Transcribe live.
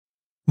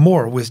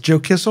More with Joe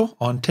Kissell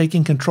on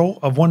taking control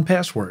of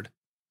 1Password.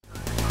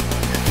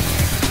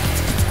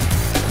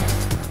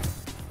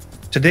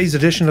 Today's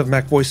edition of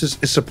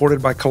MacVoices is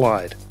supported by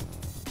Kolide.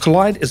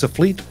 Kolide is a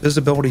fleet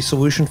visibility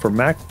solution for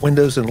Mac,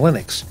 Windows, and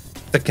Linux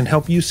that can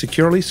help you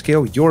securely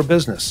scale your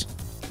business.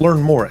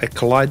 Learn more at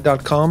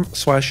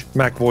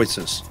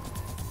kolide.com/MacVoices.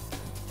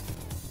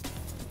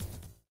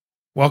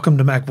 Welcome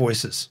to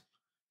MacVoices.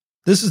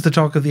 This is the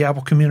talk of the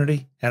Apple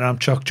community, and I'm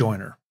Chuck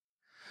Joyner.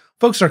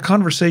 Folks, our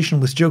conversation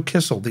with Joe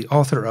Kissell, the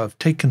author of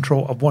Take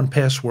Control of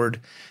 1Password,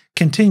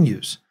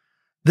 continues.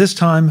 This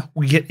time,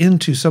 we get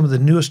into some of the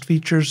newest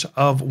features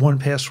of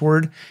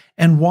 1Password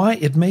and why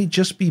it may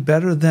just be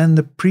better than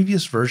the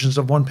previous versions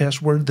of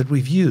 1Password that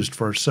we've used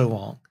for so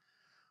long.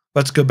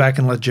 Let's go back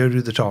and let Joe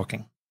do the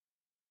talking.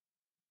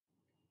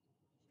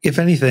 If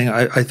anything,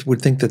 I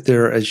would think that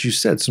there are, as you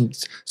said,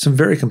 some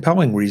very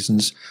compelling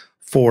reasons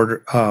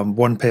for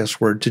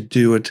 1Password to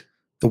do it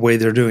the way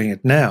they're doing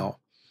it now,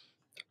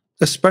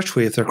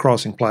 especially if they're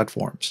crossing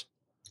platforms.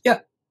 Yeah.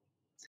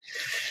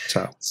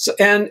 So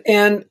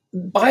and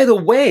by the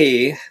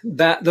way,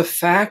 that the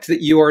fact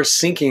that you are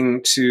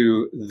syncing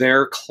to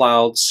their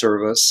cloud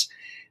service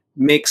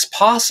makes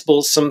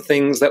possible some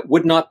things that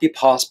would not be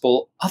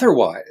possible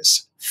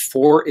otherwise.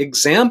 For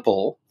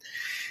example,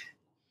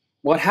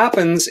 what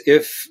happens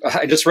if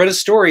I just read a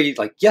story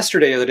like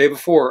yesterday or the day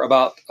before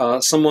about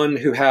someone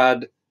who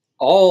had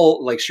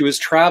she was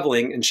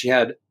traveling and she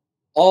had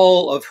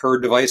all of her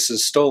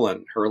devices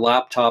stolen, her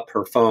laptop,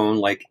 her phone,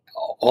 like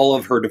all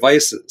of her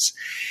devices.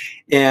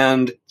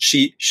 And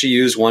she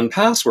used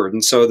 1Password.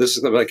 And so this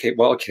is like,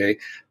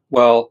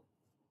 well,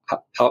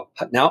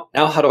 now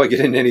how do I get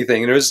into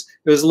anything? And it was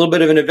a little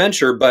bit of an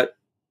adventure, but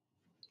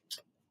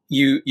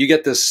you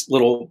get this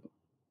little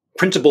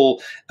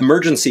printable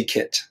emergency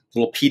kit,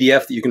 little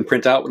PDF that you can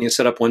print out when you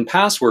set up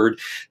 1Password.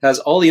 That has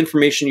all the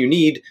information you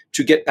need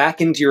to get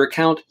back into your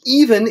account,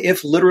 even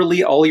if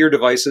literally all your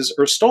devices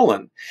are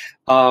stolen.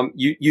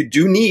 You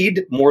do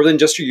need more than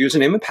just your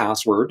username and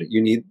password. You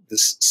need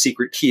this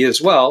secret key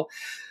as well,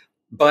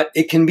 but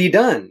it can be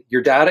done.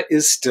 Your data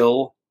is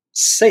still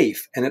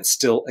safe and it's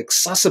still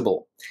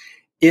accessible.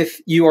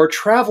 If you are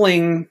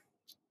traveling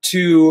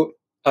to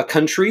a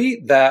country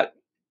that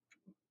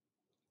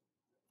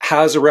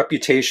has a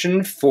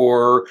reputation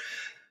for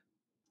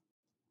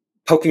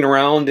poking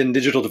around in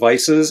digital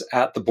devices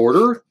at the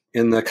border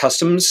in the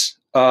customs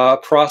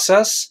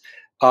process,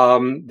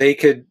 they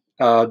could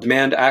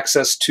demand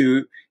access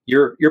to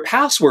your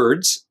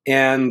passwords,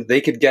 and they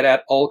could get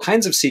at all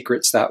kinds of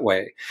secrets that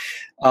way.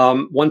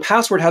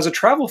 1Password has a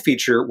travel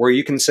feature where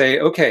you can say,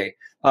 okay,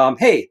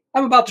 hey,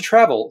 I'm about to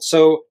travel,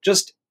 so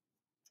just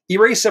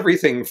erase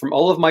everything from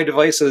all of my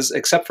devices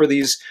except for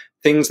these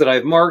things that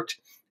I've marked.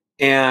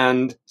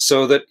 And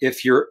so that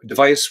if your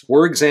device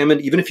were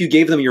examined, even if you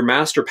gave them your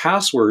master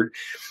password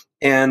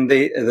and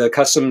the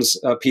customs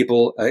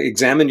people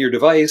examined your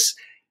device,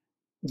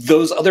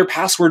 those other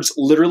passwords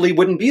literally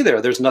wouldn't be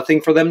there. There's nothing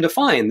for them to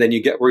find. Then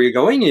you get where you're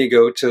going, and you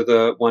go to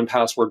the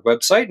 1Password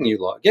website and you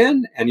log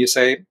in and you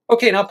say,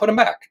 okay, now put them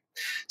back.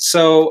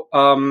 So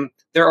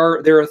there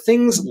are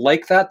things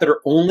like that are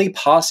only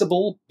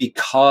possible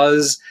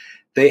because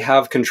they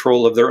have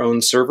control of their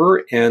own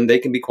server, and they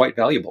can be quite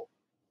valuable.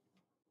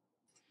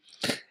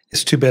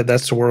 It's too bad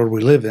that's the world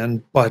we live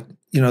in, but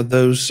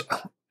those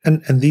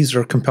and these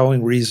are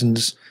compelling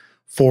reasons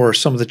for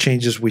some of the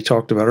changes we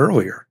talked about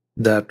earlier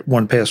that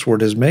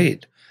 1Password has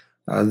made.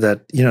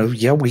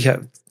 We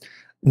have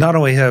not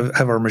only have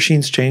our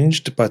machines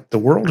changed, but the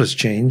world has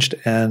changed,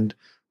 and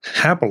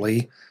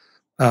happily,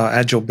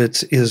 Agile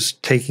Bits is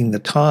taking the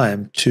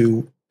time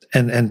to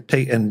and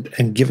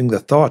giving the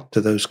thought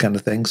to those kind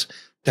of things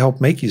to help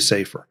make you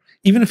safer,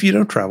 even if you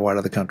don't travel out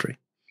of the country.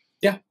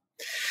 Yeah.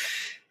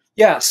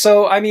 Yeah,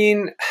 so I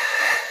mean,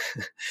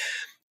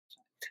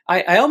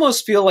 I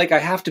almost feel like I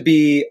have to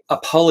be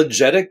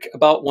apologetic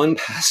about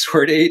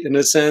 1Password 8 in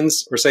a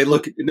sense, or say,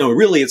 look, no,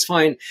 really, it's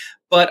fine.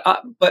 But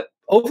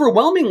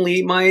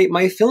overwhelmingly,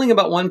 my feeling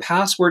about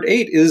 1Password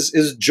 8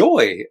 is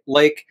joy.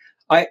 Like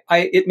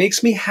it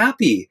makes me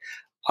happy.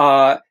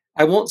 I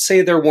won't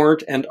say there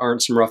weren't and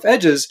aren't some rough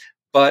edges,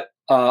 but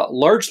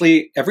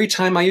largely every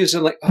time I use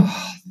it, like,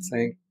 oh,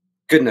 thank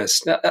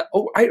goodness.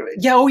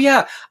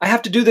 I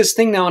have to do this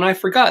thing now, and I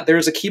forgot.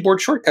 There's a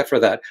keyboard shortcut for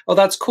that. Oh,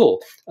 that's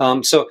cool.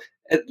 I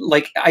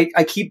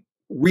keep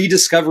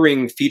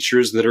rediscovering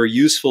features that are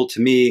useful to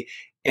me,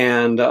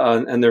 and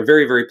they're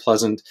very, very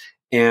pleasant.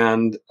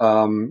 So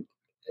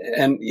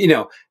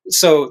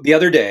the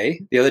other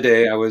day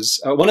I was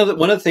one of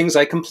the things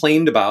I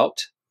complained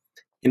about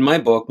in my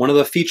book. One of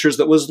the features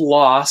that was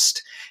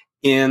lost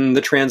in the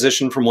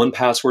transition from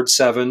 1Password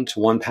 7 to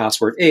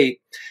 1Password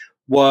 8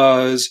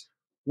 was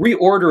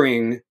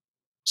reordering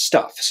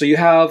stuff. So you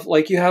have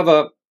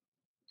a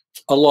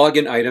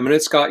login item, and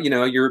it's got,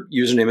 your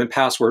username and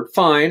password.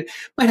 Fine.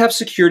 Might have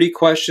security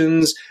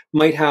questions,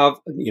 might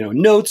have,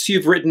 notes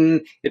you've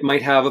written. It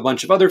might have a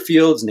bunch of other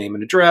fields, name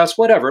and address,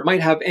 whatever. It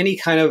might have any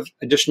kind of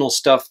additional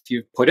stuff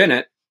you've put in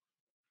it.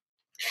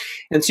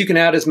 And so you can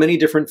add as many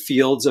different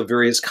fields of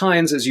various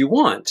kinds as you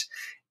want.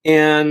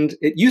 And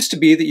it used to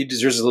be that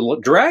there's a little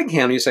drag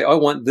handle. You say, oh, I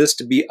want this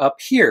to be up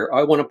here.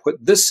 I want to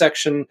put this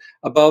section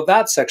above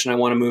that section. I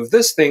want to move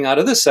this thing out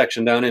of this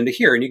section down into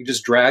here. And you can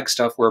just drag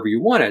stuff wherever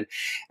you wanted.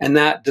 And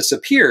that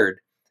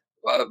disappeared.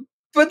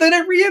 But then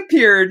it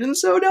reappeared. And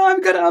so now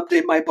I've got to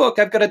update my book.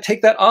 I've got to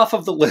take that off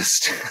of the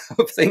list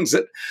of things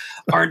that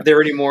aren't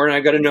there anymore. And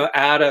I've got to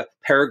add a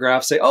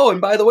paragraph, say, oh, and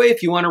by the way,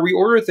 if you want to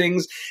reorder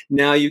things,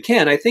 now you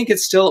can. I think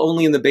it's still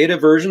only in the beta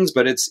versions,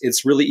 but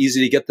it's really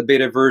easy to get the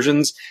beta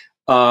versions.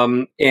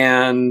 In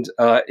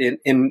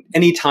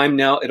any time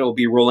now, it'll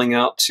be rolling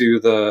out to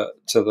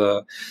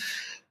the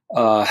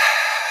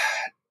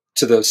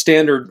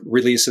standard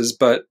releases.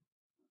 But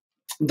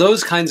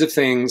those kinds of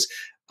things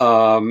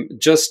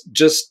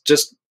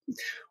just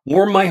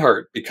warm my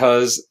heart,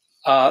 because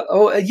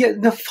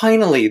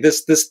finally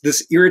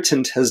this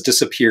irritant has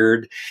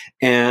disappeared,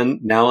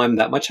 and now I'm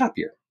that much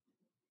happier.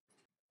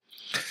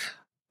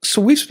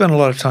 So we've spent a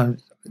lot of time.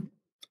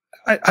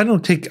 I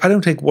don't take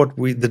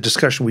the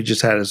discussion we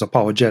just had as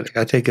apologetic.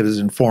 I take it as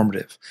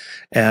informative,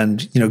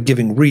 and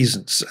giving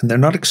reasons, and they're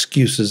not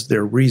excuses;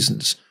 they're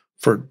reasons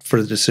for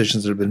the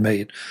decisions that have been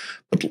made.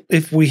 But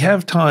if we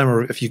have time,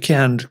 or if you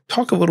can,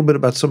 talk a little bit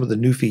about some of the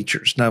new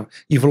features. Now,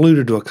 you've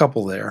alluded to a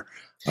couple there,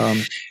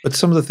 but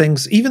some of the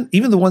things, even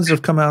the ones that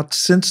have come out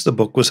since the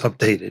book was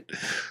updated.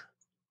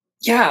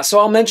 Yeah, so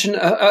I'll mention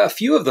a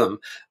few of them.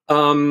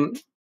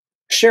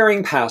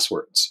 Sharing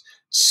passwords.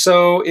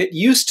 So it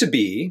used to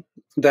be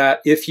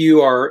that if you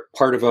are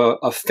part of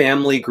a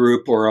family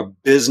group or a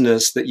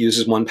business that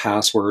uses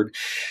 1Password,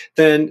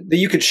 then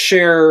you could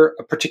share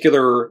a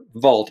particular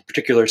vault, a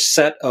particular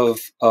set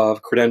of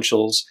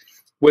credentials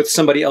with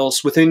somebody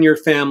else within your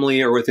family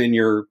or within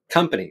your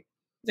company.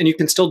 And you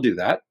can still do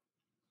that.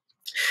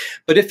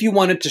 But if you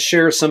wanted to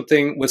share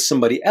something with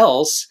somebody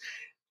else,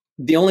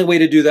 the only way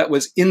to do that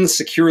was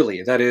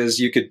insecurely. That is,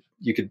 you could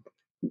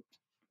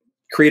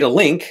create a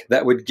link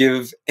that would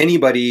give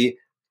anybody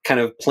kind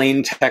of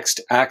plain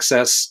text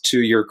access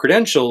to your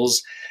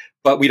credentials,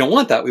 but we don't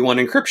want that. We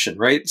want encryption,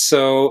 right?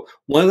 So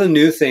one of the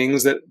new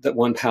things that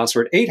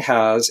 1Password 8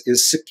 has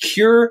is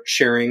secure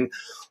sharing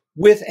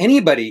with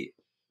anybody.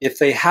 If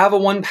they have a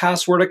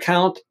 1Password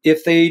account,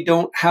 if they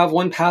don't have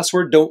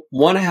 1Password, don't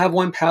want to have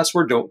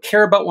 1Password, don't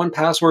care about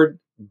 1Password,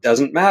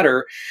 doesn't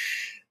matter.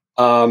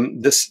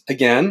 This,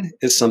 again,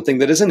 is something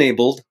that is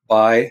enabled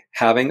by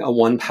having a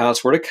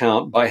 1Password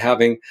account, by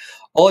having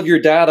all of your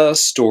data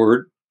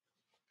stored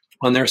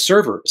on their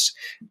servers.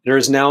 There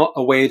is now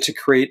a way to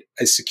create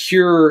a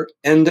secure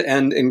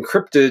end-to-end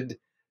encrypted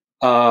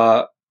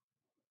sort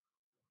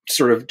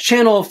of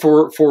channel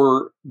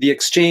for the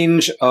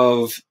exchange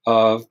of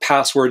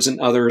passwords and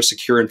other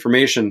secure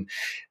information.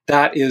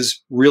 That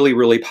is really,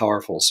 really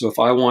powerful. So if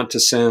I want to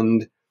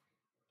send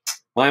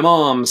my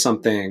mom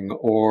something,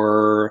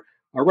 or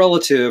a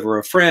relative or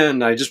a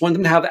friend, I just want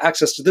them to have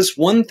access to this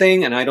one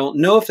thing, and I don't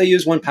know if they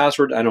use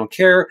 1Password, I don't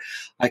care.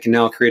 I can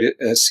now create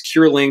a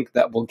secure link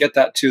that will get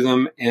that to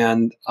them,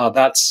 and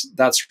that's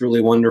really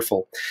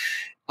wonderful.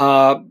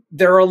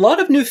 There are a lot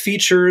of new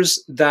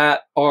features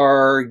that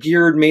are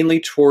geared mainly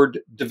toward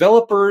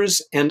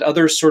developers and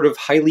other sort of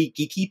highly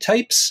geeky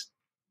types.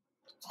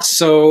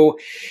 So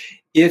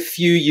if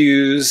you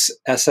use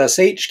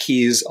SSH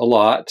keys a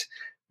lot,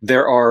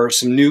 there are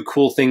some new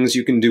cool things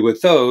you can do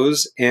with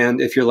those.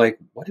 And if you're like,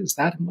 what is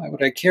that? Why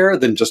would I care?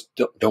 Then just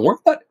don't worry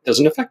about it. It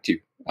doesn't affect you.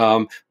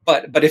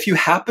 But if you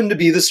happen to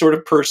be the sort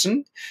of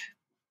person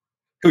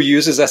who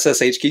uses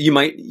SSH key, you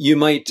might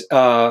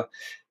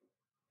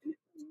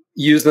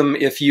use them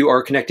if you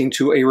are connecting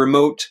to a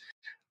remote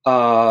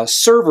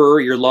server.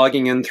 You're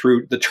logging in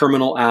through the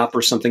terminal app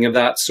or something of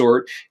that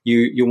sort.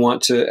 You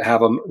want to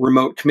have a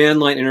remote command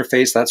line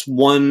interface. That's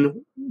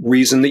one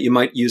reason that you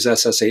might use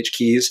SSH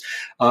keys.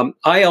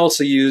 I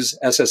also use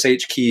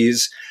SSH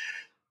keys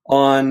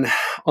on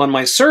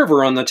my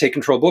server, on the Take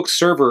Control Books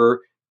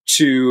server,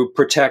 to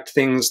protect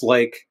things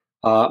like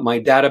my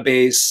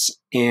database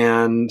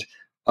and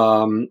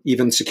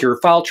even secure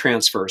file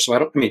transfer.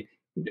 So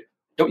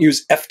don't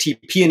use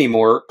FTP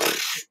anymore.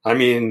 I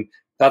mean,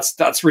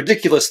 that's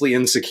ridiculously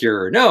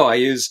insecure. No, I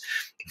use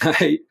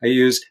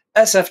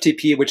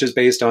SFTP, which is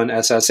based on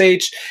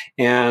SSH,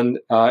 and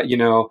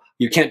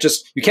you can't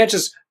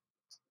just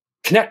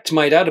connect to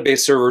my database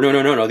server.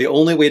 No. The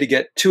only way to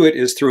get to it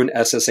is through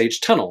an SSH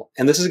tunnel.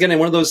 And this is, again,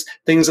 one of those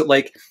things that,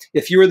 like,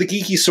 if you're the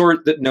geeky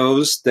sort that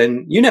knows,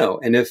 then you know.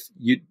 And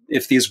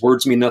if these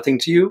words mean nothing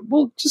to you,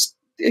 well, just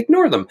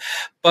ignore them.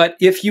 But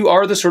if you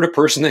are the sort of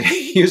person that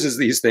uses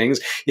these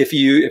things, if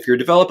you're a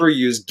developer,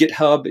 you use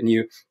GitHub, and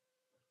you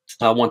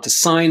want to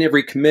sign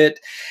every commit,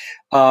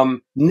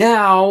 now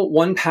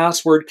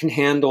 1Password can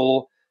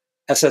handle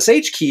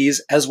SSH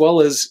keys as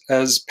well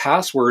as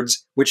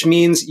passwords, which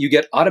means you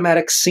get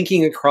automatic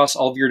syncing across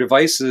all of your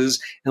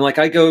devices. And like,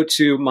 I go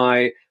to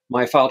my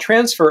file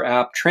transfer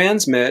app,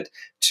 Transmit,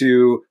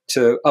 to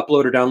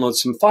upload or download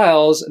some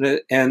files,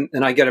 and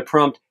I get a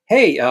prompt,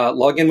 hey,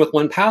 log in with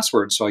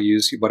 1Password. So I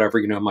use whatever,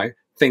 my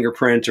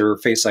fingerprint or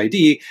Face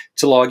ID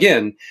to log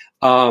in.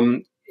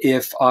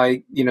 If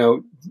I,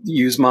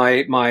 use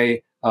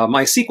my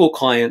MySQL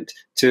client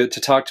to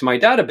talk to my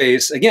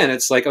database, again,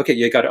 it's like, okay,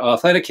 you got to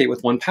authenticate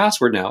with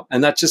 1Password now.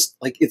 And that's just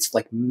like, it's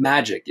like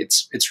magic.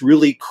 It's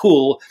really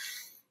cool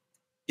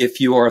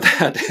if you are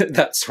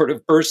that sort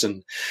of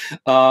person.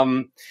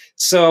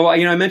 So,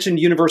 I mentioned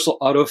universal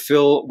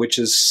autofill, which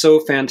is so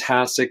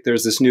fantastic.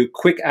 There's this new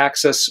quick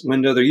access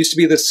window. There used to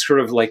be this sort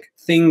of like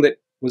thing that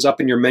was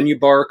up in your menu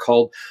bar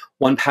called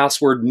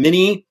 1Password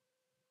Mini.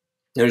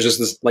 There's just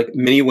this like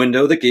mini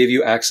window that gave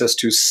you access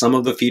to some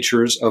of the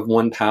features of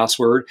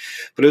 1Password,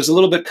 but it was a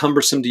little bit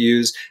cumbersome to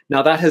use.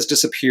 Now that has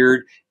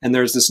disappeared, and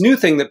there's this new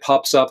thing that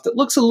pops up that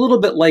looks a little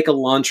bit like a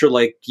launcher,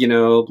 like,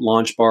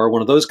 launch bar,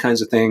 one of those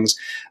kinds of things.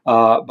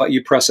 But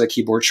you press a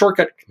keyboard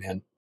shortcut,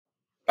 Command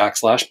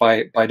 /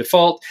 by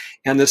default,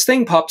 and this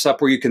thing pops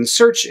up where you can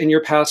search in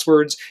your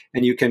passwords,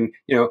 and you can,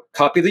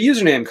 copy the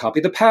username,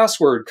 copy the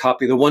password,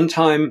 copy the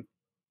one-time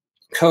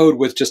code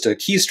with just a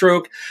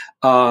keystroke,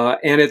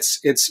 and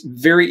it's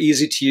very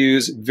easy to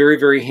use, very,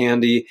 very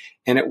handy,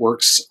 and it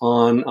works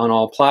on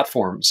all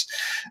platforms.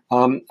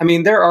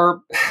 There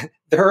are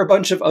a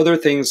bunch of other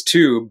things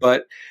too,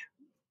 but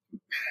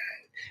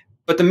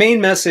the main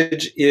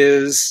message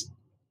is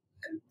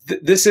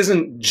this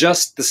isn't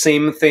just the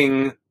same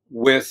thing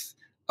with,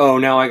 oh,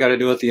 now I got to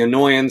deal with the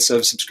annoyance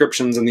of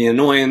subscriptions and the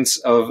annoyance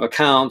of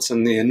accounts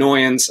and the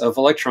annoyance of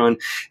Electron.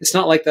 It's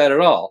not like that at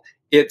all.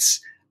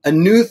 It's a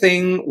new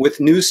thing with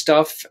new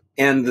stuff,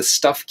 and the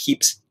stuff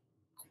keeps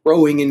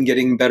growing and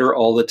getting better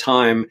all the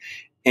time.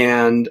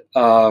 And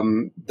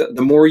the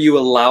more you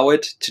allow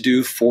it to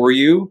do for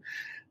you,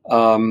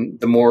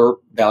 the more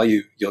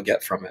value you'll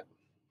get from it.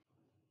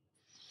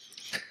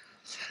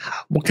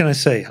 What can I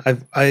say?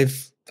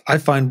 I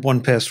find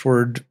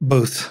 1Password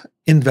both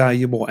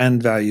invaluable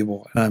and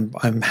valuable, and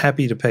I'm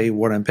happy to pay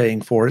what I'm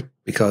paying for it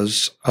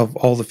because of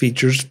all the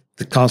features,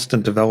 the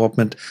constant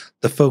development,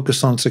 the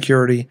focus on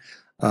security.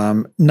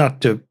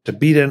 Not to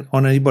beat it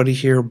on anybody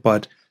here,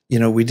 but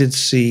we did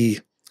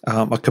see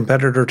a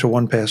competitor to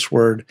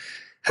 1Password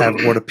have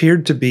what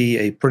appeared to be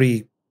a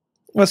pretty,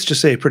 let's just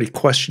say, a pretty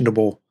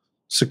questionable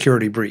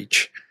security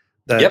breach.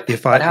 That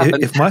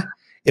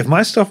if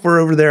my stuff were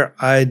over there,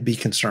 I'd be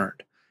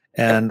concerned.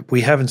 And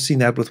we haven't seen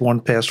that with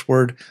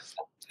 1Password.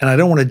 And I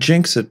don't want to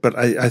jinx it, but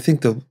I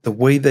think the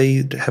way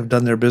they have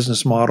done their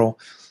business model,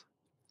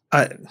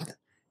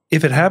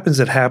 if it happens,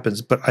 it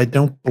happens, but I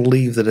don't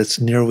believe that it's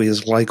nearly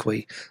as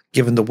likely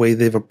given the way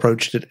they've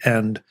approached it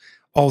and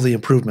all the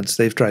improvements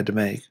they've tried to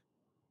make.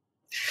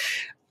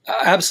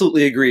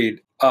 Absolutely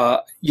agreed.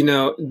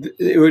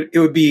 It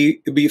would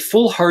be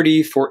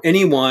foolhardy for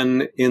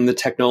anyone in the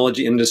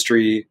technology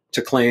industry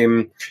to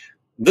claim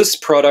this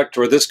product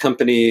or this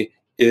company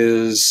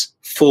is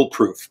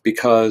foolproof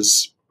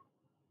because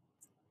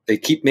they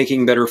keep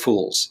making better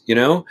fools,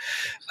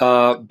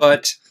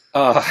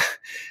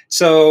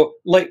 So,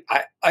 like,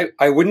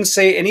 I wouldn't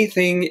say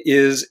anything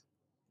is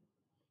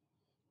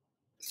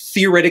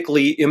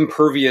theoretically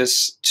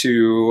impervious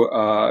to,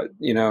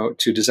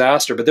 to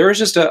disaster. But there was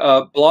just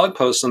a blog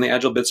post on the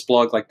Agile Bits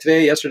blog, like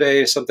today,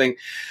 yesterday, something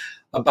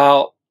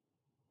about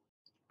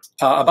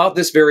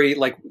this very,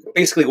 like,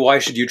 basically, why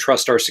should you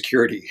trust our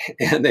security?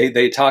 And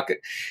they talk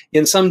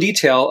in some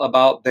detail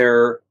about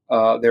their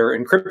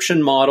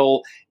encryption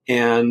model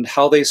and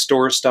how they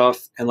store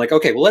stuff. And like,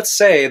 okay, well, let's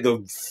say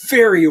the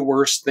very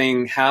worst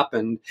thing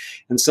happened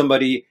and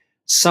somebody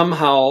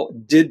somehow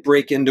did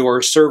break into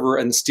our server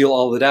and steal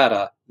all the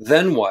data.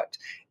 Then what?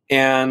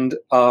 And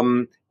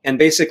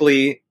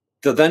basically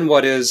the then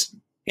what is,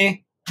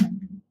 it's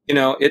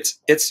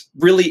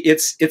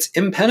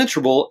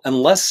impenetrable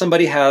unless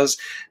somebody has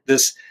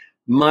this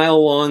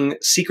mile-long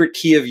secret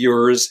key of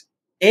yours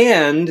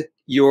and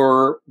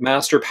your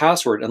master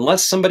password.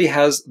 Unless somebody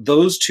has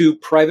those two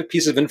private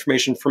pieces of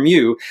information from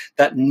you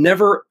that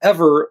never,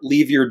 ever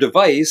leave your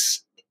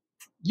device,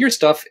 your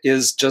stuff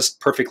is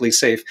just perfectly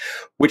safe,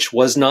 which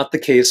was not the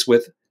case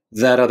with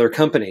that other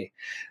company.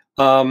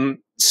 And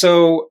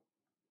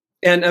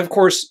of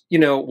course,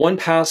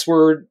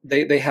 1Password,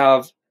 they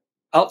have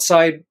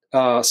outside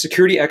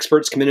security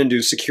experts come in and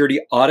do security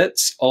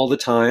audits all the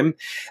time.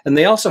 And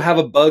they also have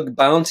a bug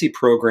bounty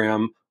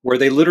program where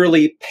they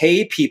literally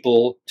pay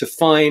people to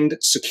find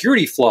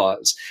security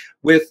flaws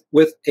with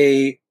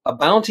a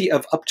bounty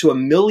of up to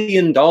 $1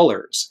 million.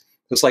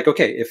 It's like,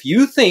 okay, if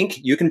you think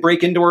you can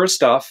break into our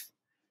stuff,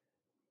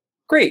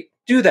 great,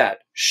 do that.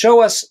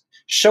 Show us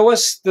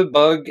the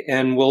bug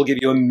and we'll give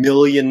you $1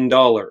 million.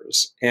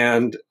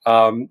 And,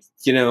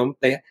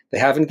 they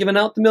haven't given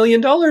out the $1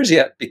 million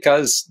yet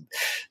because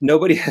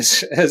nobody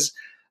has,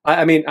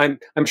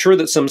 I'm sure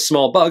that some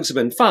small bugs have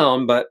been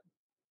found, but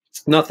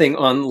nothing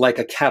on like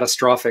a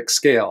catastrophic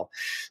scale.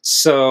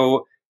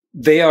 So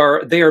they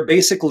are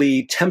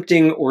basically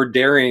tempting or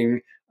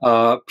daring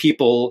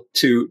people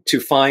to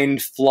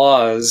find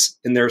flaws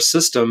in their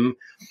system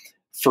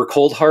for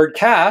cold hard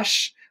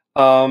cash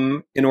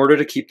in order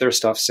to keep their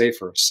stuff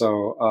safer.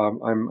 So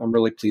I'm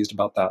really pleased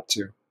about that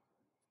too.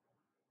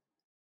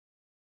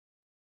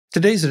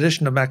 Today's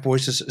edition of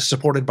MacVoices is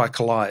supported by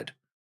Kolide.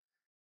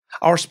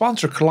 Our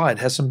sponsor Kolide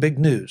has some big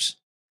news.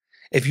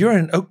 If you're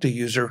an Okta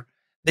user,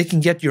 They can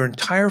get your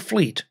entire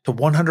fleet to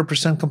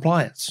 100%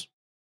 compliance.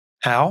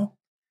 How?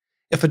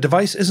 If a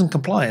device isn't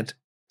compliant,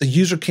 the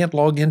user can't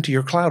log into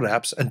your cloud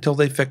apps until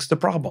they fix the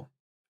problem.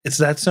 It's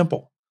that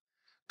simple.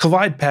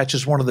 Kolide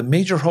patches one of the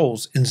major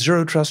holes in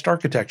zero trust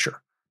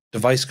architecture,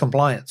 device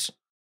compliance.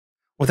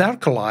 Without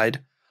Kolide,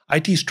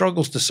 IT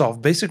struggles to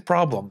solve basic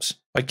problems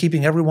by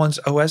keeping everyone's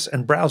OS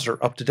and browser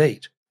up to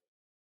date.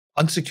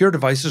 Unsecure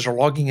devices are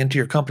logging into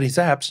your company's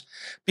apps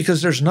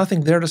because there's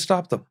nothing there to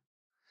stop them.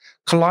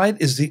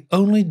 Kolide is the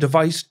only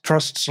device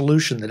trust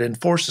solution that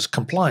enforces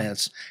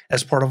compliance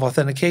as part of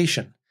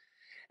authentication,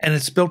 and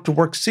it's built to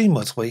work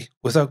seamlessly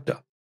with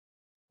Okta.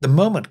 The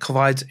moment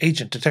Kolide's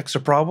agent detects a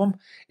problem,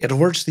 it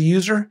alerts the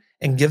user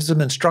and gives them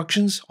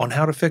instructions on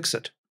how to fix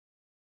it.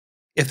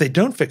 If they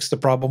don't fix the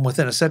problem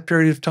within a set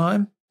period of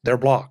time, they're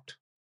blocked.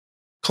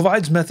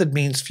 Kolide's method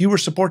means fewer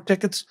support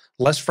tickets,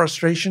 less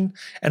frustration,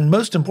 and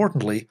most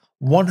importantly,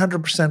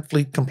 100%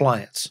 fleet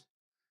compliance.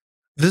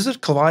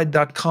 Visit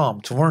Kolide.com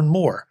to learn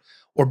more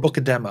or book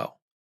a demo.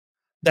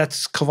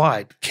 That's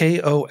Kolide,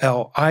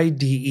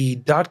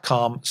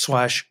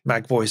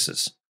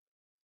 KOLIDE.com/MacVoices.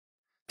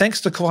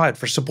 Thanks to Kolide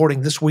for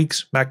supporting this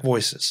week's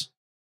MacVoices.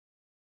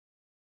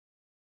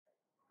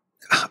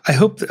 I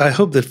hope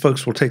that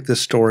folks will take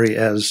this story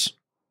as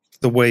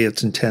the way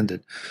it's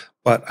intended.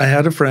 But I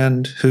had a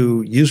friend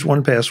who used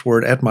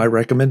 1Password at my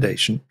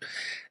recommendation,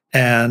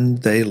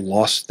 and they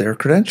lost their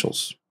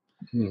credentials.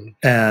 Mm-hmm.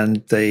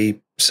 And they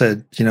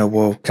said,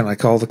 well, can I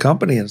call the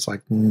company? And it's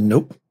like,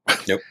 nope.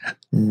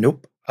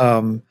 Nope.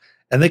 And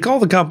they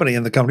called the company,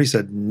 and the company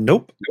said,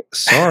 nope.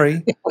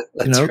 Sorry.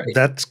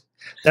 Right.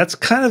 That's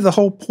kind of the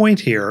whole point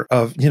here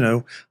of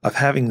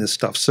having this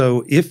stuff.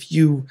 So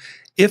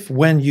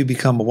when you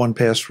become a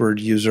 1Password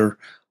user,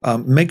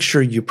 make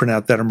sure you print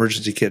out that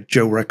emergency kit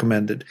Joe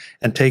recommended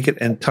and take it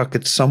and tuck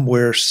it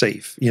somewhere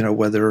safe.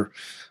 Whether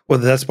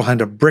that's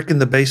behind a brick in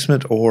the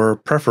basement or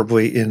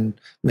preferably in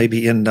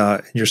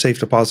your safe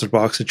deposit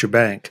box at your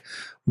bank.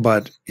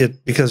 But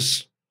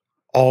because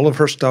all of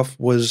her stuff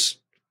was,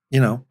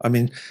 now,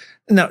 and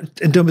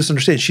don't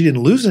misunderstand, she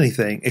didn't lose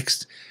anything.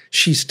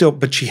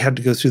 But she had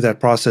to go through that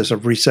process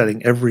of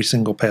resetting every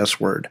single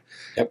password.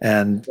 Yep.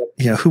 And,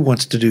 who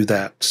wants to do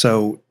that?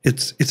 So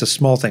it's a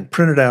small thing.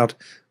 Print it out.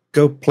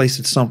 Go place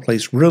it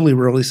someplace really,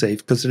 really safe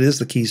because it is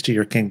the keys to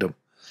your kingdom.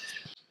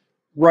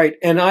 Right.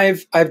 And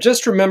I've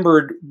just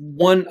remembered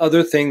one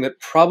other thing that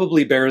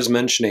probably bears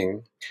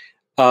mentioning.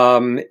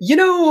 Passkeys.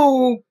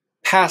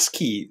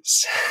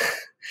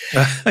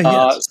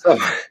 Yes.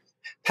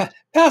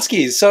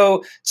 Passkeys.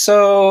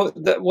 So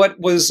what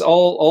was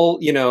all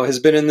has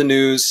been in the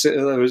news. It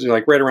was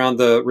like right around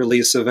the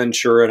release of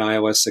Ventura and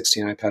iOS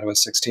 16, iPadOS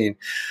 16.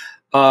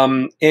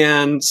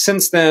 And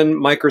since then,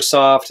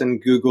 Microsoft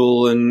and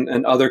Google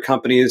and other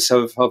companies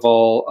have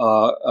all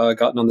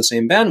gotten on the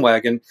same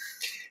bandwagon.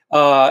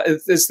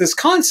 It's this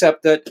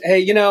concept that,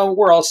 hey,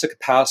 we're all sick of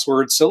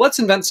passwords, so let's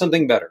invent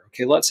something better.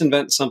 Okay, let's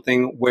invent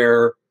something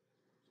where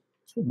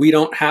we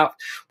don't have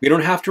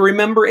to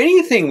remember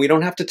anything. We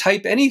don't have to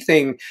type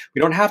anything.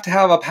 We don't have to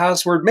have a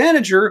password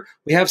manager.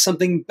 We have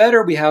something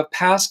better. We have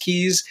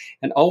passkeys,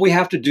 and all we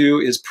have to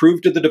do is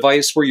prove to the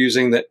device we're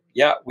using that,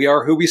 yeah, we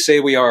are who we say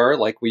we are,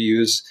 like we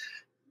use,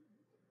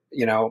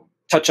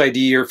 Touch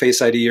ID or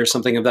Face ID or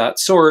something of that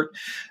sort.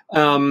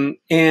 And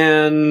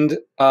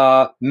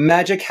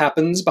magic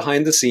happens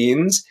behind the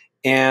scenes,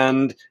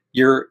 and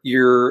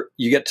you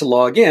get to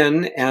log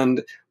in,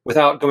 and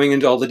without going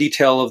into all the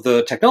detail of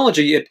the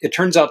technology, it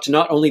turns out to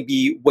not only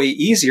be way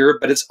easier,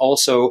 but it's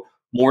also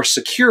more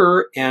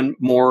secure and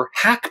more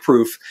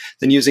hack-proof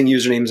than using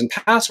usernames and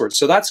passwords.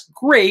 So that's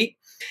great,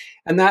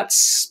 and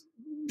that's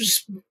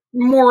just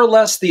more or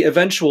less the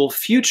eventual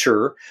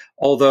future,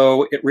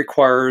 although it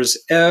requires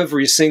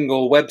every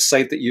single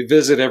website that you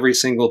visit, every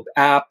single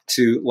app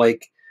to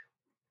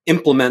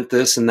implement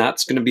this, and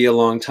that's going to be a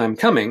long time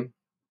coming.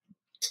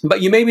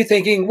 But you may be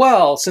thinking,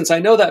 well, since I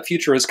know that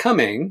future is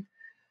coming,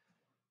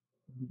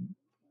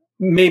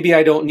 maybe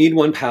I don't need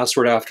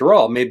 1Password after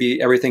all.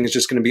 Maybe everything is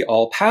just going to be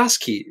all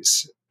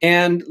passkeys.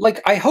 And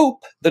I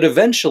hope that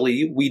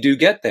eventually we do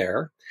get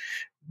there.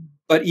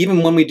 But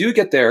even when we do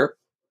get there,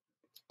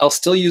 I'll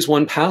still use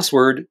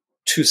 1Password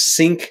to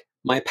sync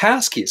my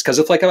passkeys. Because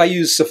if I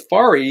use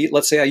Safari,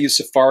 let's say I use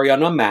Safari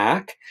on a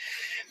Mac,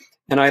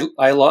 and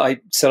I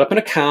set up an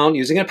account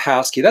using a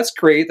passkey, that's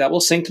great. That will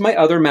sync to my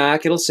other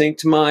Mac. It'll sync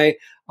to my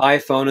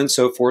iPhone and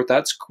so forth.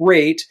 That's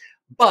great.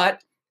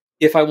 But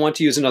if I want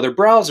to use another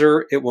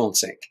browser, it won't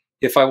sync.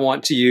 If I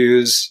want to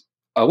use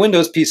a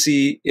Windows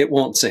PC, it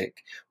won't sync.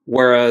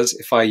 Whereas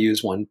if I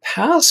use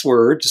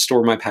 1Password to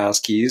store my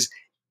passkeys,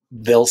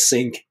 they'll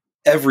sync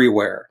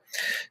everywhere.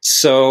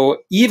 So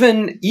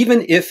even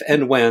if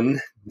and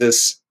when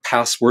this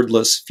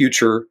passwordless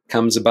future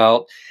comes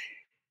about,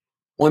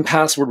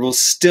 1Password will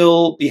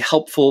still be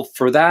helpful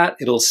for that.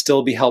 It'll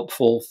still be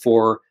helpful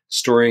for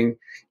storing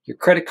your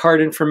credit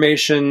card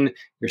information,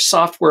 your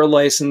software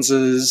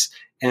licenses,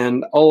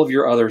 and all of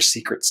your other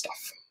secret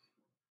stuff.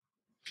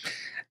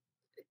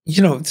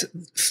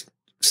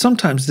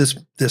 Sometimes this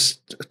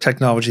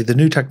technology, the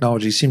new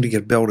technology, seem to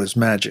get billed as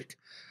magic.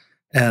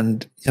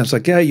 And it's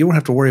like, yeah, you won't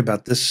have to worry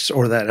about this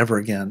or that ever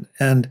again.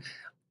 And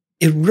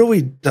it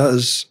really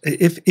does.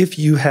 If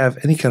you have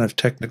any kind of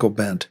technical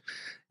bent,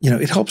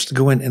 it helps to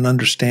go in and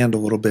understand a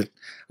little bit.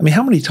 I mean,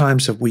 how many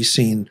times have we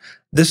seen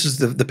this is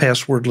the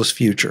passwordless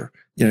future?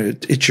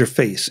 It's your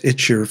face,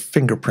 it's your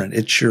fingerprint,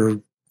 it's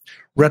your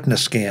retina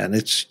scan,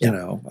 it's,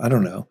 I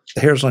don't know,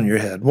 the hairs on your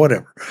head,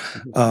 whatever.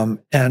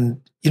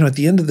 And, at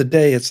the end of the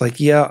day, it's like,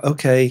 yeah,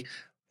 okay,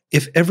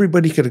 if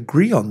everybody could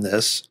agree on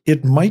this,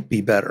 it might be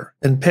better.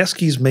 And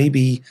Passkeys may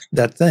be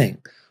that thing.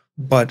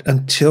 But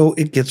until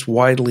it gets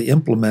widely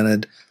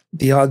implemented,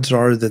 the odds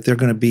are that they're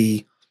going to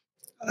be,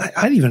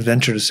 I'd even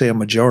venture to say a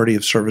majority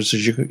of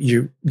services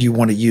you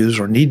want to use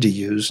or need to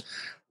use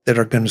that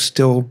are going to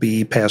still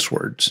be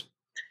passwords.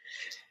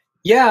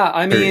 Yeah,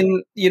 I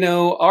mean,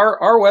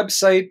 our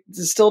website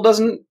still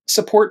doesn't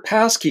support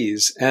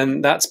passkeys,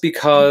 and that's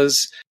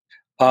because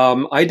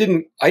I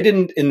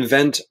didn't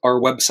invent our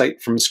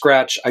website from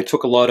scratch. I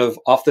took a lot of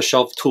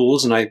off-the-shelf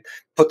tools and I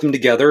put them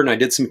together, and I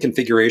did some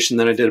configuration.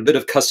 Then I did a bit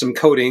of custom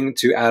coding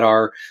to add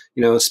our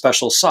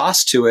special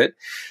sauce to it.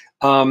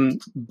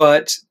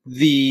 But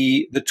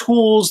the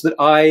tools that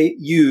I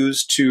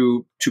use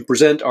to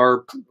present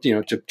our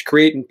to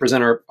create and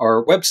present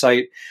our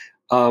website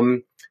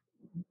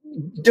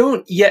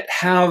don't yet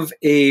have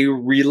a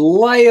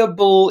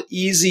reliable,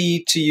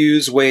 easy to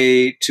use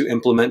way to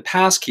implement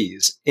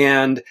passkeys.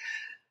 And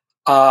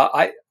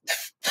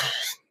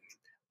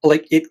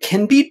it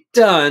can be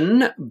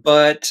done,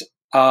 but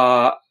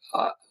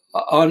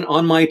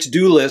on my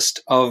to-do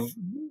list of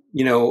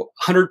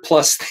 100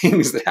 plus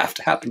things that have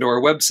to happen to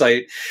our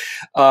website,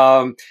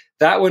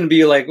 that wouldn't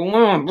be like,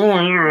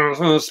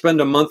 I'll spend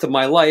a month of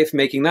my life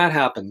making that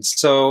happen.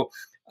 So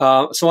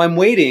I'm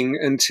waiting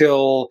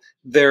until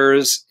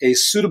there's a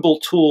suitable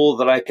tool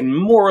that I can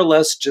more or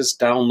less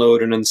just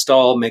download and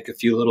install, make a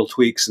few little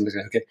tweaks, and say,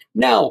 okay,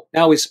 now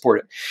we support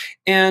it.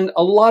 And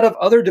a lot of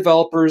other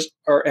developers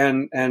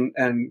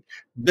and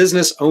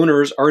business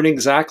owners are in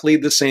exactly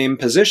the same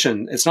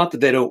position. It's not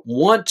that they don't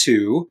want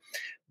to,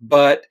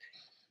 but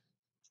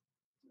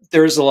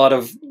there's a lot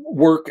of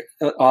work,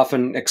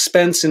 often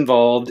expense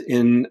involved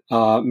in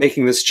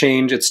making this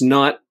change. It's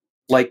not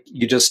like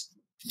you just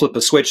flip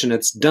a switch and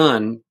it's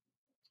done.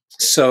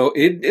 So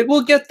it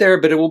will get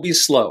there, but it will be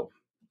slow.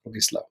 It'll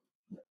be slow.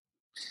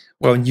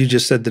 Well, you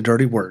just said the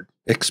dirty word,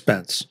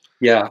 expense.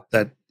 Yeah.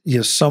 That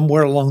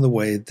somewhere along the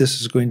way,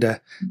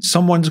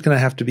 someone's going to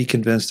have to be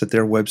convinced that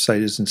their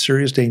website is in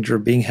serious danger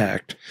of being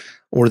hacked,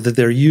 or that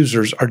their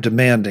users are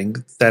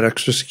demanding that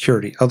extra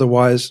security.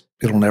 Otherwise,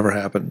 it'll never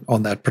happen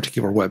on that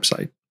particular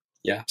website.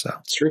 Yeah, so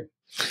it's true.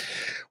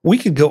 We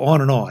could go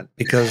on and on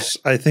because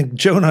I think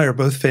Joe and I are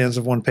both fans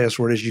of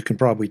 1Password, as you can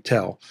probably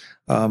tell.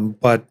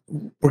 But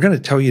we're going to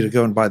tell you to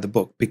go and buy the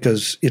book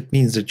because it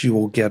means that you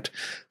will get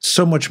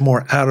so much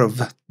more out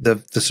of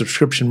the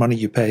subscription money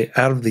you pay,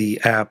 out of the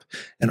app,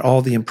 and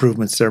all the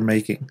improvements they're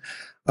making.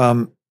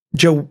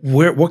 Joe,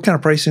 what kind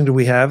of pricing do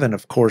we have? And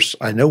of course,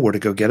 I know where to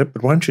go get it,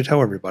 but why don't you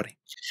tell everybody?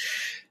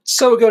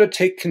 So go to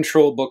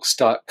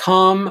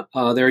takecontrolbooks.com.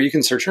 There you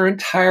can search our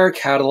entire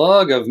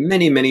catalog of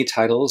many, many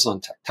titles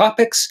on tech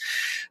topics.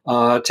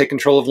 Take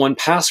Control of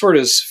 1Password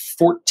is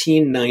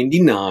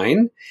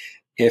 $14.99.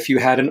 If you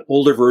had an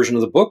older version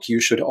of the book, you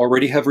should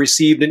already have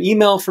received an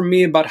email from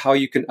me about how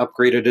you can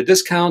upgrade at a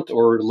discount,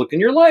 or look in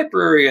your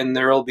library and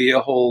there'll be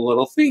a whole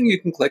little thing you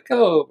can click,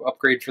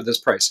 upgrade for this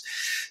price.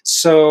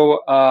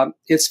 So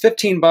it's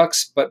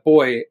 $15, but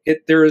boy,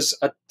 there's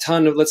a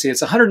ton of, let's see,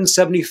 it's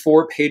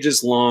 174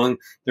 pages long.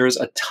 There's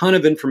a ton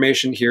of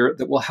information here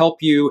that will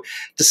help you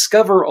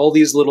discover all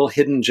these little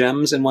hidden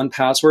gems in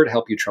 1Password,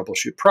 help you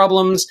troubleshoot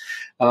problems,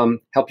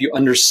 help you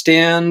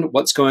understand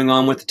what's going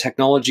on with the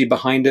technology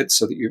behind it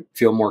so that you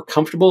feel more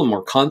comfortable and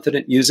more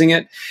confident using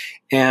it.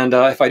 And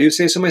if I do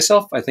say so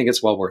myself, I think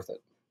it's well worth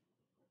it.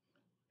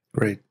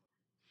 Great.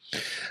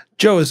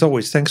 Joe, as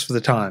always, thanks for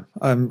the time.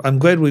 I'm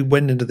glad we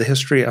went into the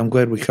history. I'm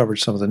glad we covered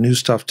some of the new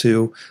stuff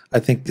too. I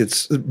think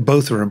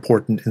both are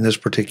important in this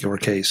particular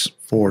case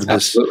for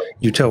this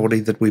utility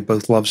that we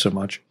both love so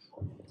much.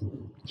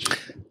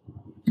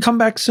 Come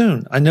back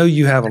soon. I know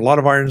you have a lot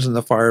of irons in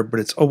the fire, but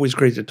it's always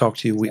great to talk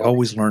to you. We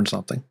always learn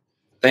something.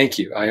 Thank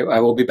you.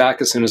 I will be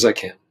back as soon as I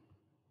can.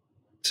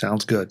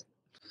 Sounds good.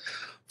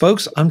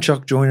 Folks, I'm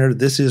Chuck Joyner.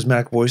 This is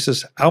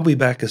MacVoices. I'll be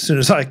back as soon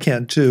as I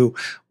can, too,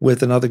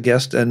 with another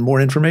guest and more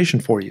information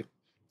for you.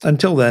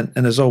 Until then,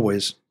 and as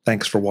always,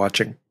 thanks for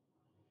watching.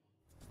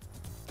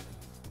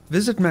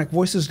 Visit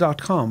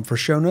MacVoices.com for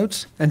show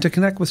notes and to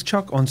connect with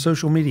Chuck on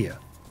social media.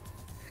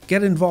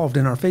 Get involved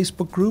in our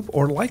Facebook group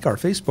or like our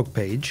Facebook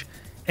page,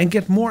 and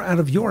get more out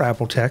of your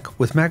Apple tech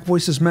with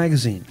MacVoices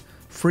Magazine,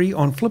 free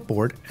on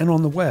Flipboard and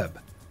on the web.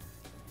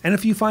 And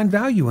if you find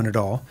value in it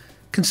all,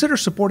 consider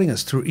supporting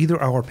us through either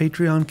our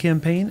Patreon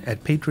campaign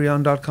at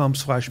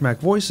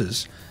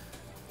patreon.com/MacVoices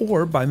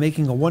or by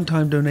making a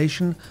one-time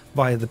donation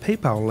via the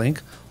PayPal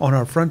link on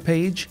our front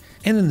page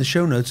and in the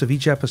show notes of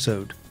each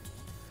episode.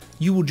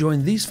 You will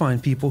join these fine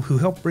people who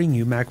help bring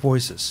you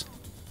MacVoices.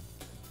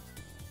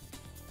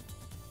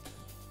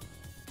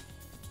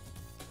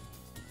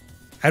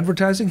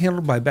 Advertising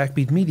handled by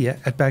Backbeat Media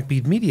at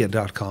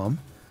backbeatmedia.com.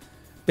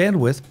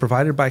 Bandwidth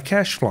provided by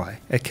CacheFly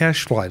at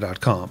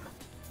cachefly.com.